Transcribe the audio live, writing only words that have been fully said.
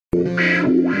Oh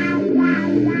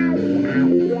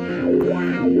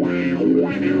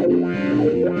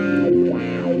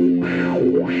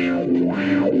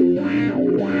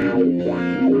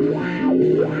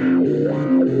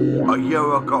yeah,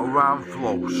 I got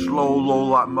rhymeflow, slow low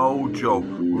like mojo,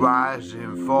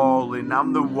 rising, falling,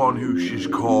 I'm the one who she's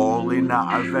calling.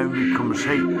 Out of envy comes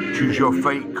hate, choose your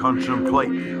fate, contemplate,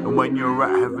 and when you're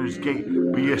at heaven's gate,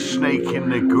 be a snake in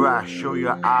the grass, show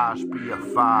your ass, be a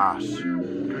farce.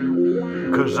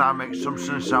 Cause I make some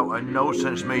sense out of no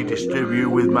sense, may disturb you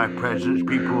with my presence.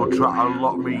 People will try to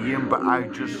lock me in, but I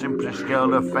just simply scale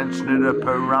the fence near the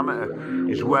perimeter.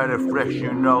 Is where the fresh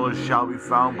new knowledge shall be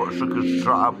found, but suckers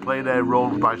try to play their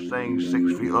roles by saying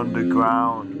 6 feet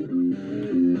underground.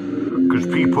 Cause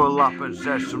people are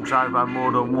possessed sometimes by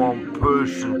more than one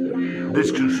person. This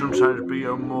can sometimes be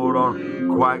a moron,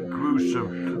 quite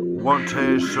gruesome. Want to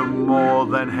hear some more,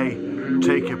 then hey,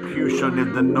 take a pution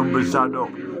if the numbers add up.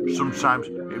 Sometimes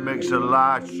it makes a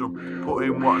large sum, put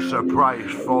in what's a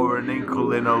price for an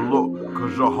inkle in a look.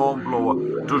 Cause a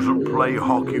hornblower doesn't play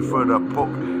hockey for the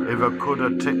puck. If I could,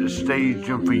 I'd take the stage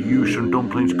and for you some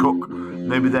dumplings cook.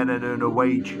 Maybe then I'd earn a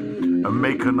wage and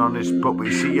make an honest buck. But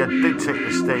you see, I did take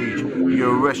the stage.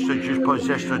 You're arrested, just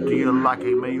possessed, or do you like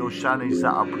it? May your shinies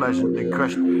that are pleasantly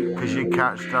crest. Cause you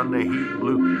can't stand the heat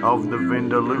blue of the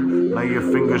Vindaloo. Now your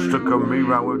fingers stuck on me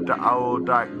round with the owl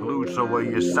dyke glue. So while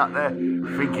you sat there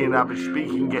thinking I'd be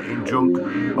speaking, getting drunk,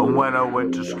 and when I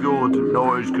went to school, didn't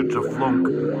know it was good to flunk.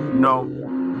 No,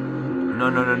 it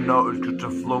was good to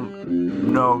flunk.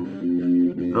 No,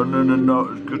 it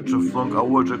was good to flunk. I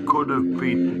was, I could have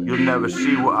been. You'll never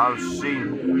see what I've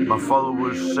seen. My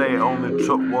followers say it only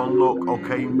took one look,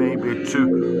 okay, maybe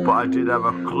two, but I did have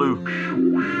a clue.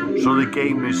 So the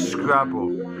game is Scrabble.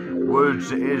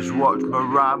 Words it is, watch my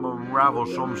rhyme unravel.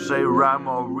 Some say rhyme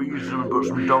or reason, but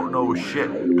some don't know shit.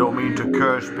 Don't mean to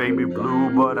curse baby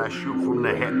blue, but I shoot from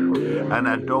the hip. And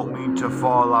I don't mean to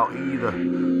fall out either,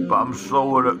 but I'm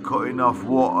slower at cutting off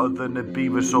water than a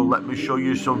beaver. So let me show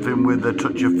you something with a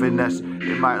touch of finesse.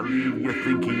 It might leave you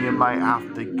thinking, you might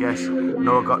have to guess.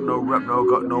 No, I got no rep, no, I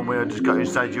got no way. I just got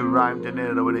inside you rhymed in it,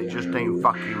 and it just ain't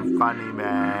fucking funny,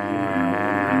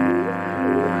 man.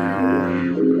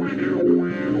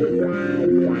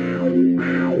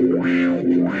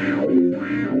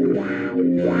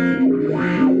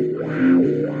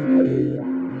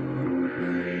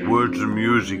 Words and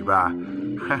music by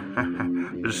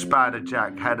the Spider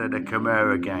Jack, head of the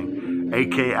Chimera Gang,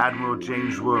 aka Admiral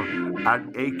James Worm,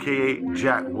 aka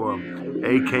Jack Worm,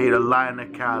 aka the Lion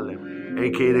of Caleb,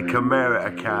 aka the Chimera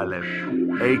of Caleb,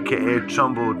 aka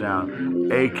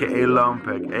Tumbledown, aka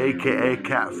Lumpeg, aka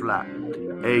Catflap,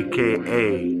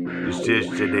 aka it's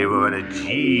just today we're at a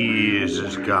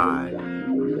Jesus God.